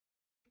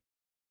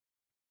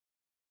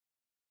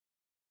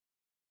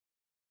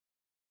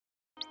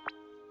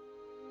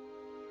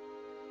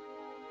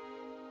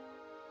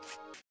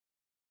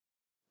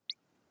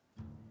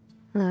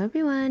Hello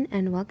everyone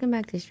and welcome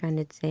back to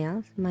Stranded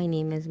Sails. My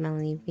name is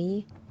Melanie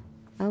V.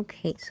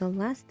 Okay, so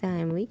last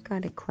time we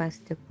got a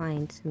quest to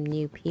find some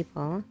new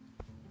people.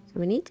 So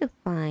we need to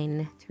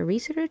find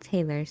Teresa the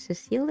Tailor,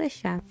 Cecile the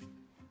Chef,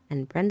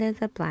 and Brenda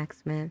the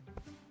Blacksmith.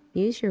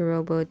 Use your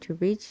rowboat to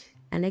reach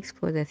and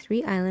explore the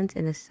 3 islands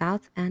in the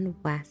south and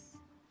west.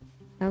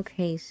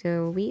 Okay,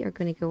 so we are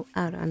going to go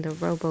out on the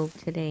rowboat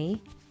today.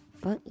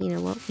 But you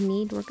know what we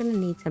need? We're going to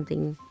need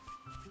something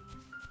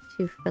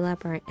to fill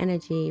up our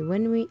energy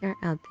when we are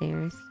out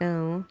there.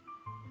 So,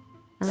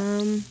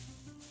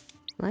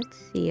 let's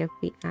see if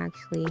we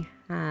actually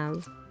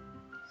have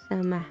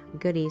some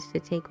goodies to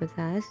take with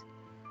us.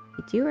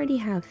 We do already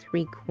have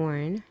 3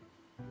 corn.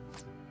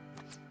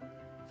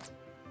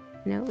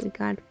 No, we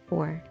got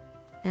 4.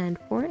 And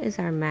 4 is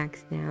our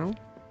max now.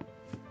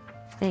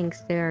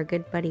 Thanks to our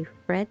good buddy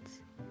Fritz.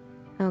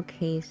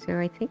 Okay, so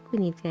I think we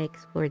need to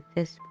explore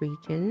this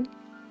region.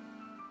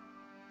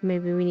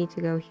 Maybe we need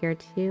to go here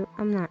too.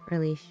 I'm not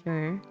really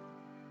sure.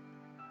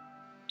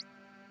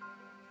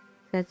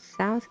 That's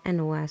south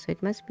and west, so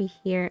it must be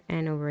here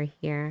and over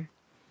here.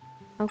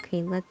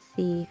 Okay, let's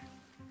see.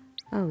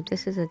 Oh,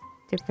 this is a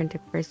different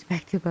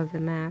perspective of the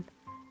map.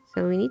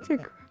 So we need to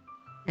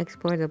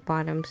explore the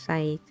bottom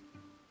side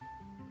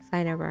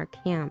of our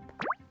camp.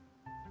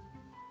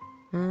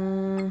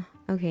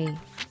 Okay.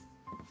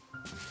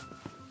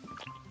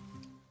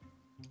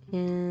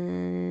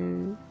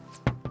 And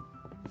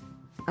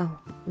oh,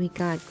 we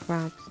got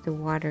crops to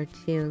water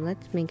too.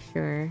 Let's make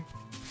sure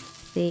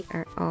they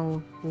are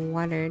all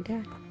watered.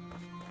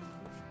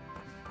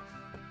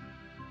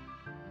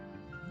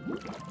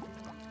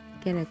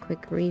 Get a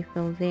quick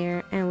refill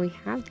there, and we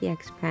have the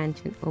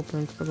expansion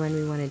open for when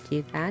we want to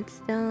do that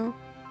still.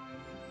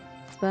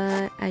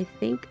 But I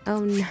think, oh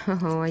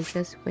no, I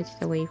just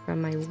switched away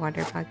from my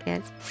water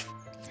bucket.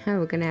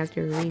 We're gonna have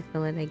to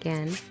refill it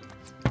again.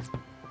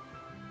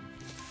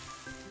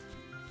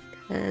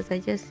 Because I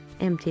just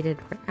emptied it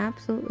for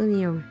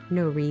absolutely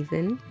no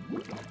reason.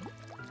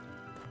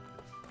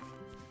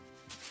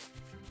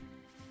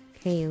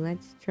 Okay,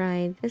 let's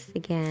try this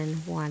again.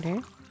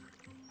 Water.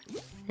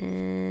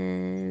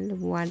 And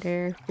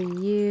water for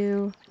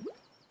you.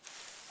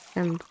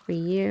 Some for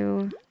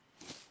you.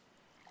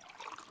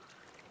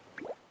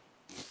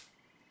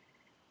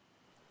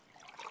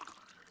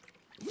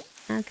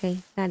 Okay,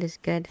 that is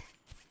good.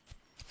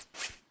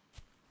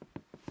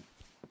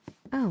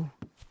 Oh,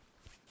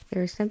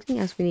 there's something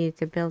else we needed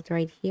to build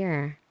right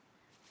here.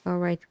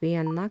 Alright, we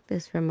unlocked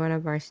this from one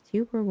of our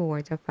stupid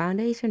rewards. A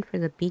foundation for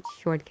the beach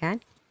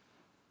shortcut.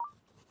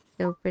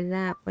 So for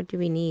that, what do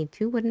we need?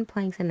 2 wooden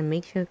planks and a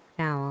makeshift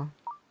dowel.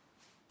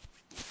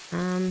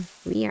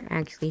 We are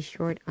actually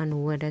short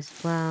on wood as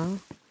well.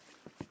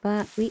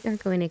 But we are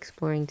going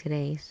exploring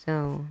today,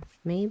 so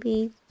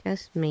maybe,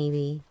 just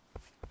maybe,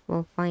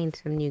 we'll find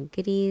some new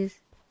goodies.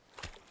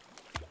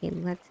 Okay,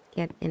 let's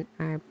get in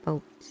our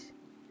boat.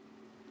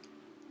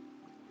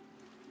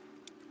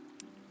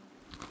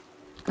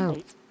 Oh,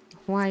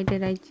 why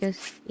did I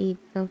just eat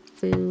the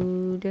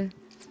food?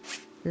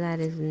 That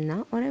is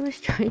not what I was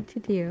trying to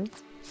do.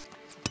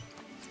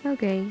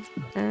 Okay,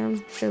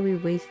 so we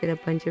wasted a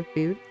bunch of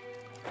food.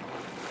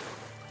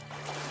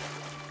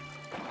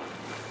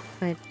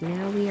 But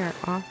now we are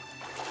off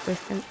for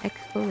some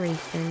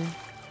exploration.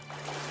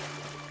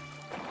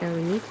 So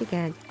we need to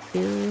get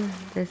to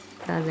the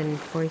southern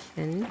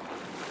portion.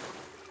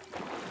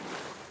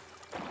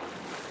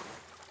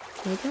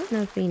 I don't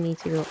know if we need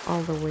to go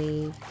all the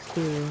way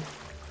to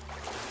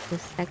the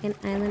second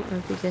island or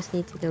if we just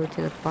need to go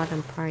to the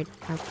bottom part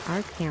of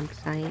our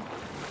campsite.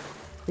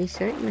 We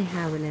certainly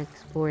haven't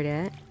explored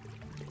it.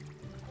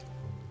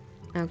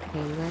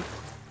 Okay,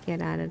 let's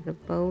get out of the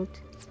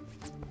boat.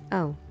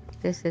 Oh,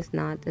 this is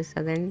not the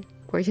southern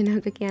portion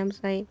of the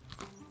campsite.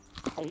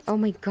 Oh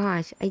my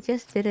gosh, I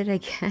just did it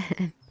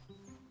again.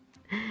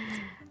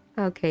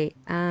 Okay,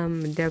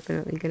 I'm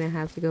definitely gonna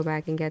have to go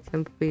back and get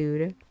some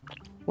food.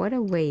 What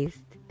a waste.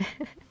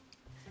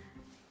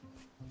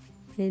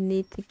 I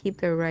need to keep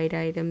the right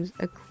items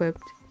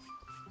equipped.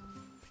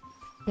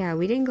 Yeah,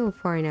 we didn't go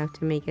far enough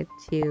to make it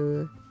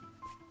to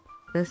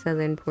the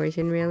southern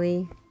portion,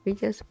 really. We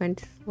just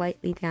went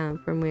slightly down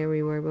from where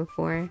we were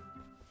before.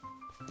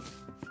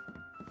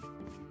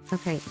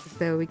 Okay,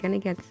 so we're gonna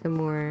get some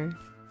more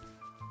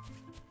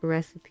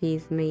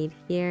recipes made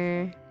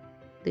here.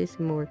 Do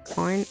some more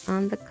corn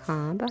on the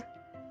cob.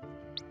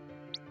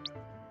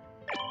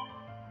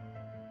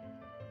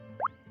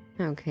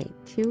 Okay,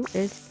 2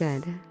 is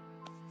good.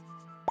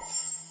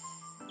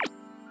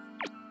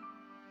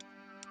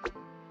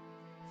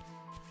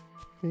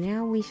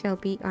 Now we shall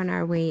be on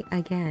our way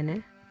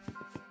again.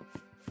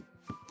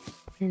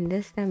 And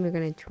this time we're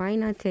gonna try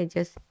not to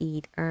just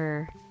eat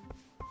our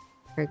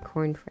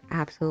corn for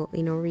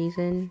absolutely no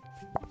reason.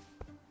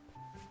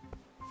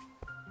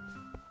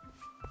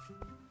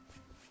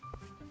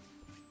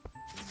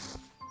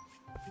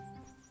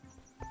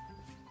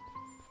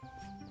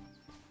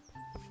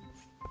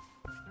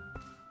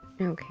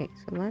 Okay,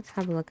 so let's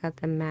have a look at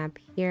the map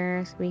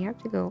here. So we have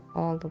to go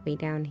all the way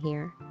down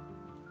here.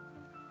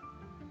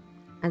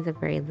 At the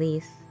very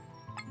least.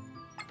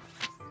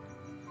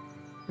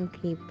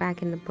 Okay,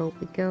 back in the boat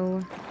we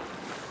go.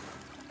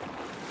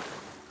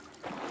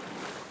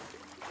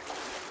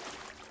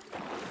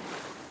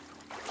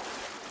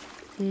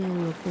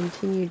 And we'll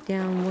continue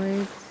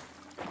downwards.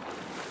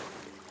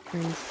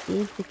 And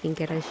see if we can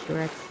get ashore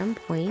at some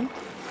point.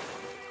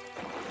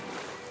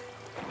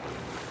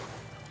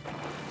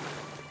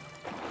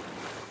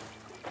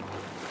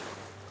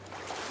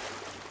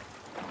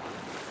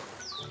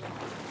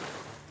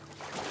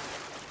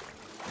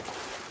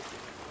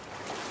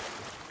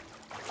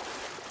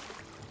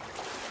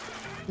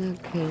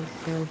 Okay,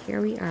 so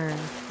here we are.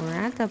 We're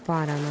at the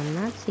bottom. I'm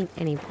not seeing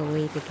any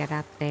way to get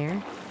up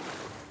there.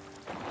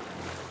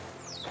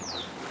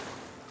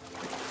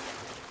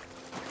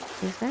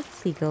 Is that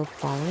seagull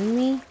following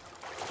me?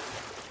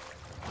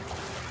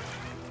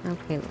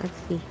 Okay, let's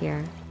see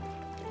here.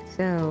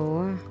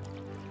 So,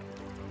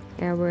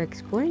 yeah, we're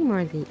exploring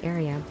more of the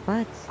area,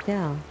 but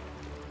still.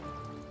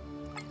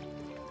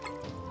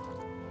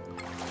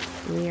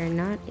 We are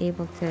not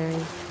able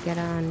to get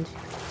on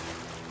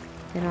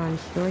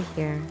shore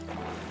here.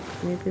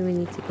 Maybe we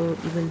need to go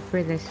even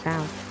further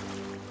south.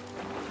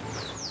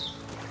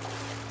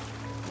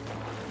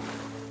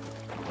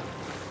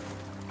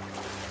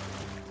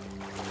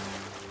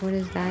 What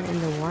is that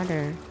in the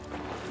water?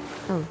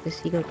 Oh, the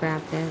seagull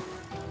grabbed it.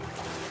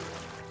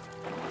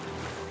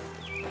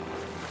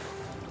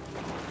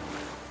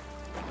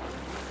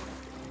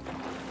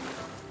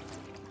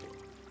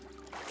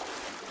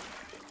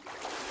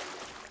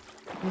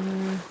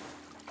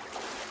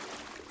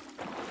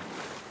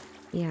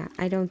 Yeah,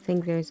 I don't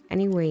think there's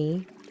any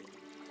way to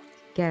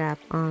get up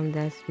on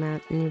this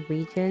mountain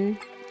region.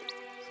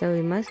 So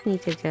we must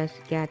need to just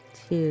get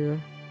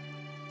to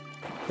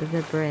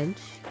the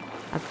bridge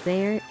up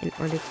there in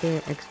order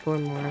to explore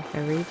more of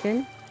the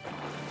region.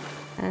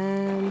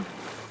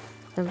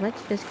 So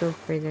let's just go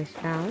further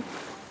south.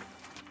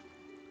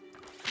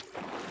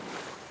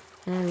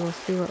 And we'll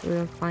see what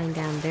we'll find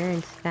down there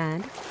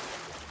instead.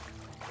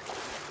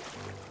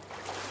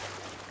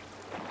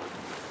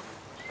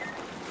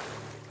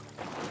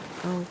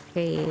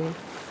 Okay.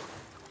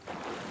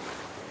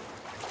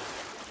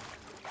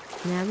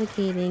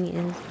 Navigating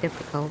is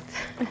difficult.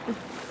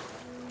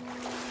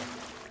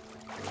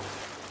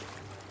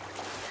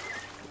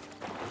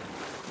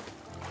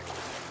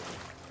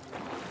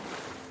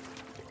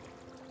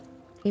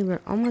 Okay,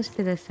 we're almost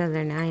to the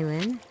southern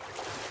island.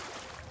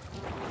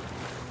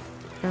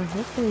 So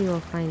hopefully we'll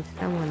find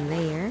someone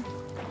there.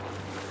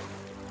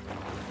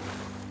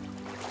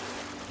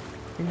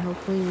 And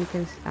hopefully we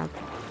can stop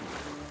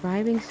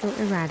driving so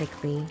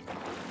erratically.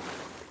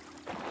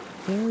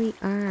 Here we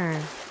are.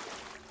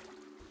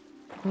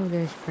 Oh,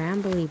 there's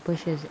brambly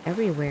bushes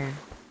everywhere.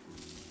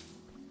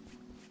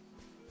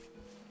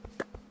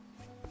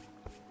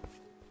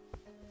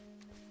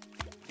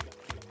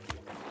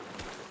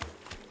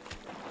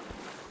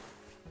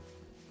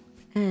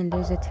 And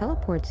there's a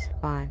teleport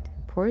spot.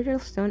 Portal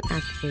stone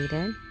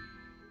activated.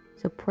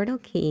 So portal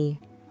key.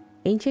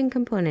 Ancient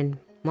component.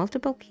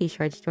 Multiple key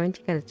shards joined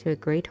together to a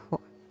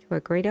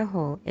greater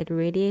whole. It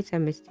radiates a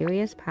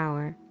mysterious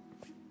power.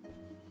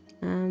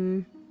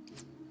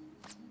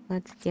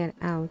 Let's get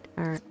out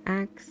our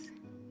axe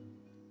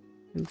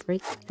and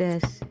break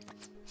this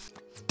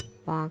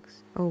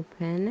box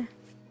open.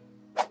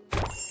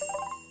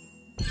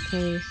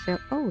 Okay, so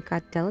we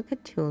got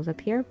delicate tools. A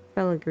pair of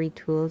filigree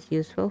tools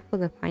useful for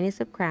the finest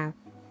of craft.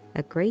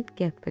 A great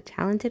gift for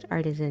talented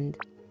artisans.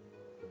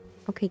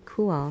 Okay,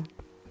 cool.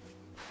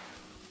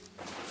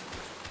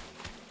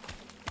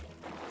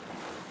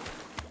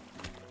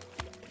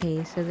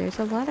 Okay, so there's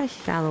a lot of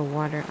shallow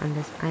water on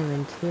this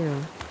island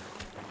too.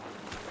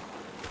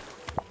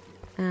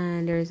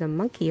 And there's a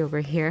monkey over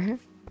here.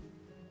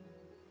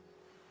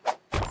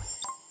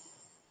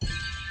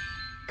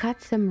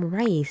 Got some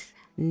rice.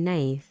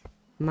 Nice.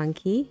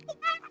 Monkey.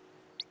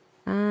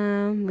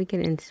 We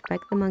can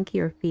inspect the monkey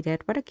or feed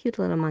it. What a cute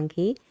little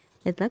monkey.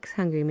 It looks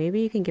hungry.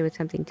 Maybe you can give it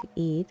something to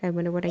eat. I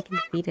wonder what I can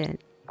feed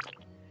it.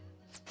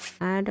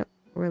 I don't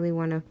really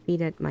want to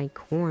feed it my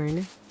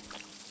corn.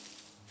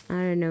 I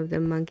don't know if the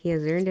monkey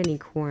has earned any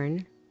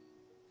corn.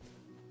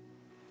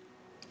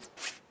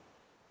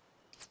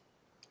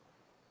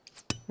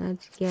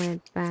 Let's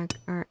get back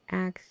our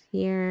axe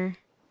here.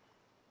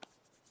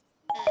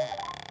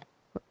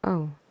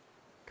 Oh,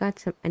 got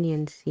some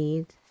onion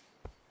seeds.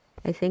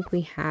 I think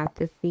we have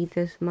to feed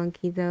this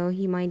monkey though.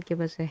 He might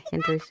give us a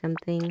hint or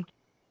something.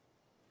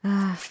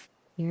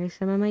 Here's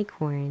some of my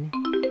corn.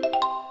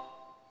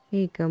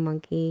 Here you go,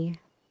 monkey.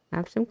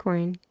 Have some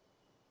corn.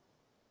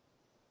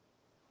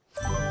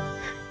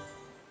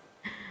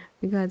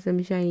 We got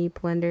some shiny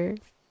plunder.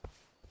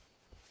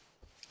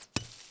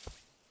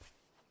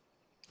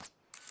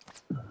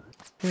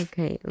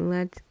 Okay,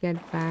 let's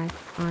get back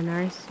on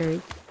our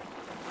search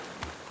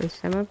for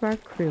some of our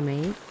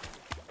crewmates.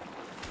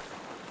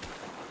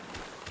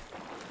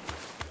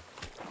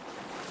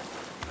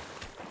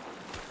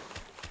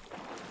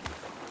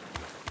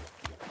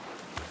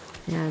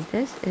 Now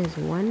this is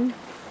one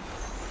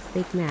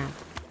big map.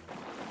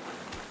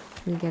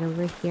 We get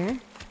over here.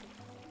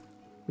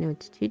 No,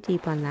 it's too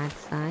deep on that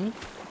side.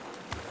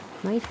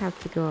 Might have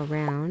to go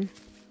around.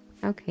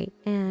 Okay,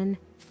 and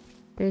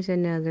there's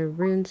another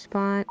rune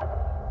spot.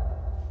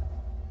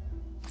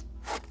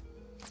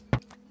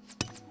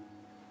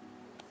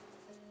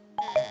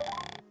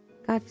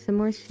 Got some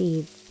more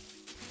seeds.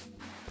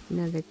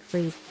 Another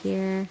crate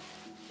here.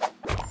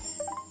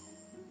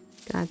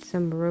 Got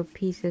some rope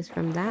pieces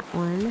from that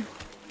one.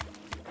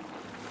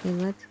 Okay,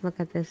 let's look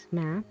at this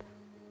map.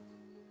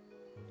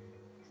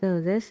 So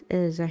this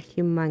is a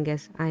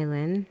humongous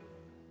island.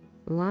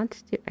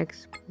 Lots to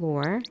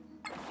explore.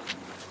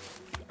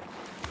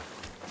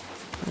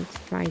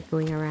 Let's try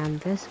going around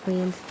this way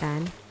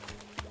instead.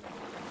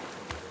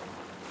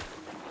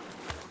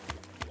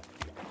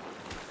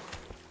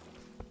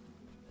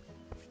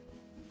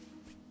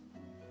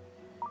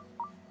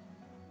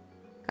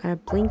 Got a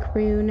blink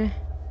rune.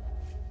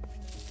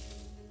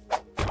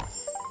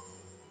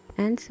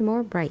 And some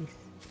more rice.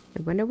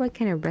 I wonder what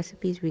kind of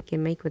recipes we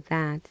can make with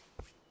that.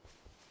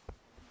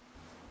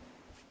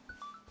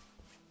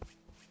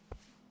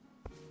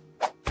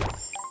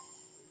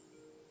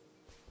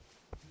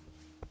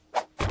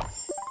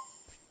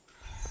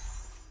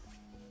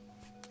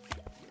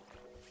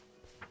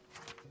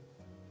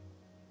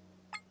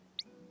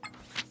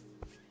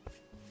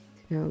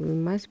 So we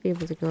must be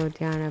able to go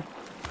down a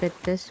bit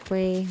this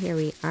way. Here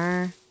we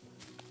are.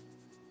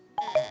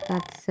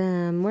 Got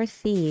some more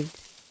seeds.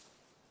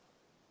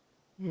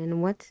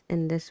 And what's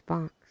in this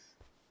box?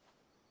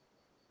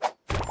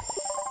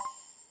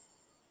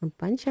 A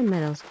bunch of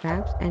metal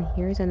scraps, and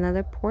here's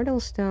another portal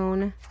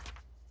stone.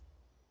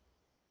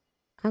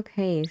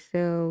 Okay,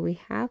 so we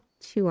have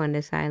 2 on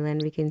this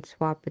island we can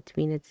swap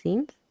between, it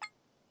seems.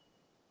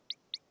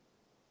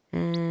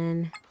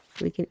 And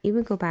we can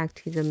even go back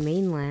to the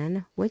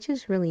mainland, which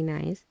is really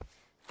nice.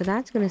 So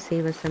that's going to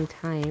save us some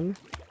time.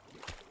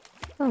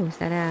 Oh, is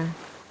that a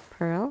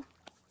pearl?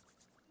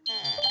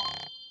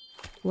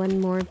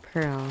 One more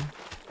pearl.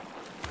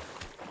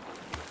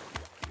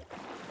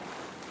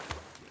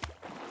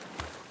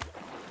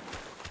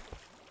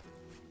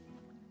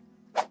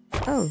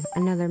 Oh,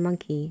 another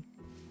monkey.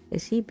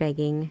 Is he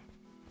begging?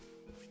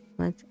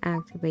 Let's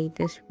activate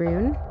this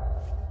rune.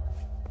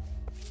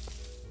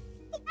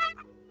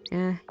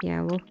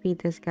 Yeah, we'll feed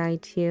this guy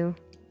too.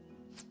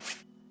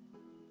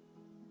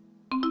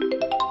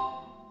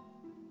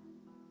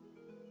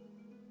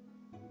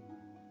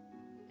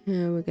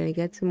 We're gonna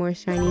get some more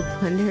shiny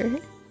plunder.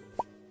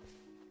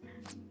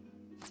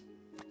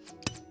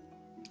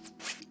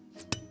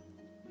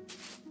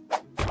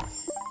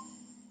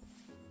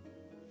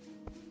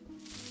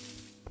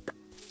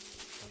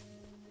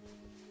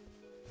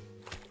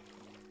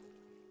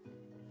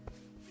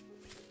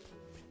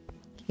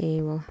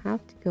 Okay, we'll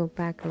have to go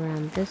back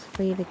around this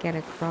way to get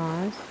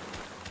across.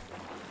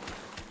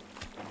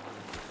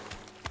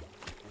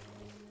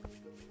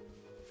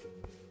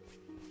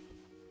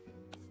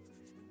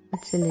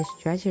 What's in this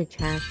treasure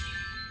chest?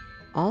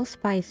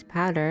 Allspice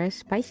powder,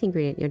 spice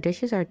ingredient. Your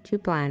dishes are too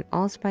bland.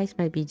 Allspice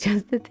might be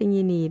just the thing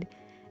you need.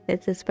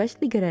 It's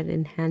especially good at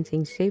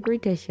enhancing savory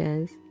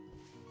dishes.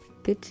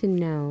 Good to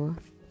know.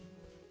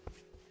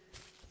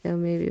 So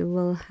maybe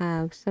we'll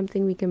have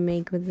something we can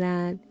make with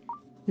that.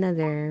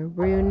 Another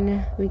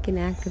rune we can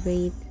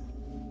activate.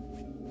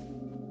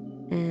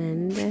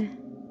 And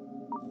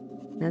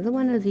another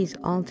one of these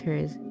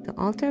altars. The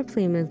altar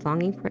flame is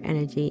longing for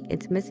energy.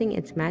 It's missing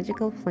its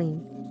magical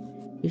flame.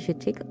 You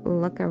should take a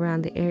look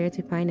around the area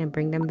to find and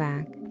bring them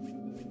back.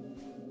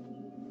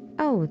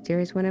 Oh,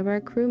 there's one of our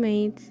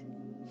crewmates.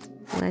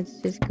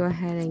 Let's just go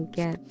ahead and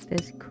get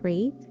this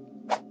crate.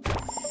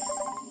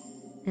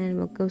 And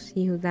we'll go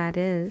see who that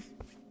is.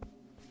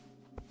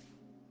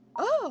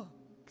 Oh!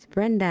 It's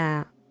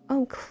Brenda.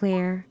 Oh,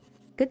 Claire.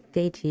 Good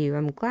day to you.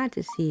 I'm glad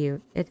to see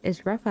you. It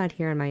is rough out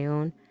here on my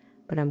own,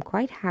 but I'm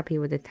quite happy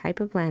with the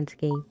type of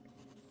landscape.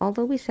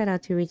 Although we set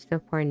out to reach the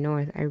far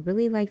north, I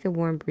really like the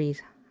warm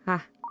breeze.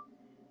 Ha!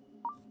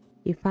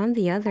 You found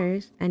the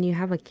others, and you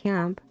have a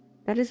camp.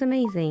 That is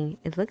amazing.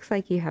 It looks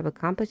like you have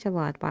accomplished a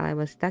lot while I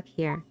was stuck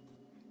here.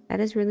 That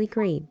is really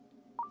great.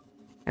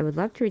 I would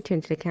love to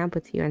return to the camp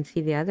with you and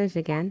see the others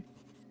again.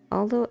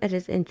 Although it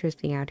is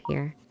interesting out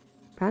here.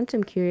 Found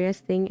some curious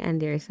thing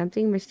and there is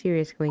something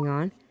mysterious going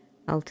on.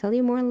 I'll tell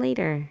you more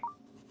later.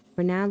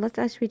 For now, let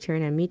us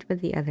return and meet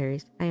with the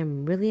others. I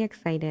am really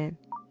excited.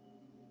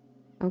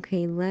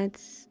 Okay,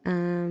 let's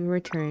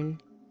return.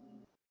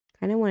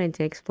 Kinda wanted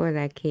to explore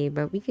that cave,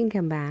 but we can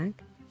come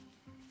back.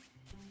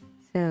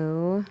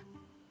 So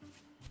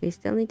we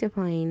still need to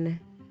find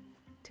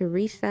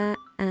Teresa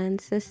and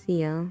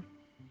Cecile.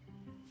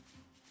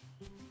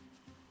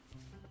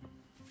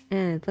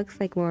 And it looks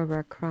like more of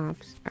our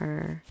crops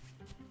are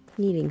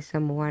needing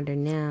some water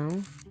now.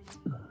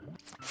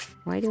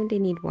 Why don't they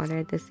need water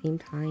at the same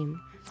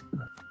time?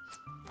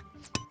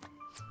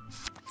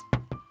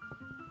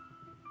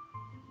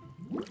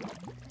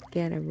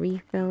 Get a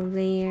refill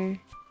there.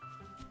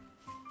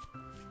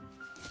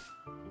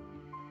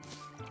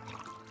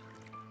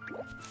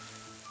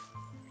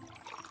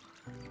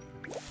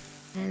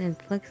 And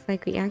it looks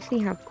like we actually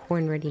have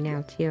corn ready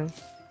now too.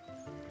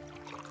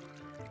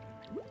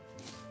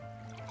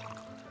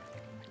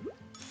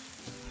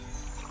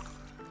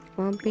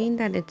 Well, being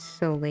that it's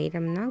so late,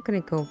 I'm not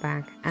gonna go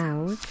back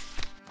out.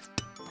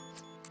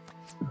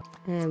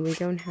 And we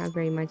don't have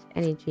very much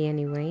energy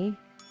anyway.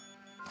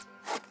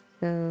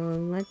 So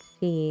let's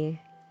see.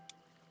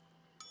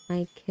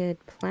 I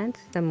could plant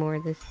some more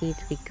of the seeds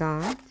we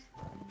got.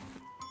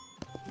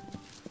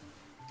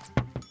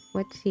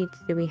 What seeds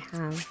do we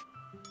have?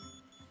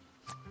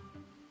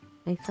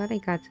 I thought I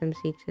got some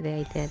seeds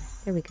today. I did.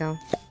 There we go.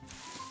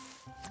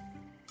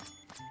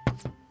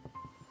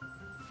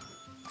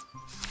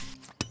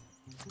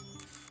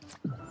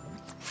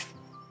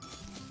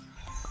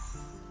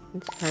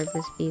 Let's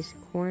harvest these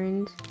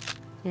corns.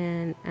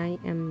 And I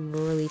am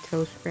really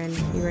toast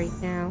friendly right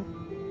now.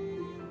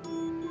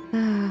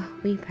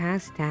 We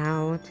passed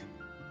out.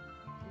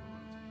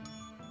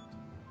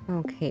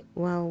 Okay,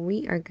 well,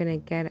 we are gonna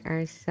get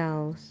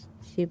ourselves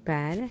to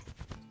bed.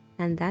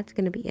 And that's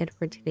gonna be it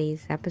for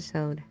today's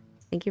episode.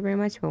 Thank you very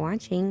much for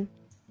watching.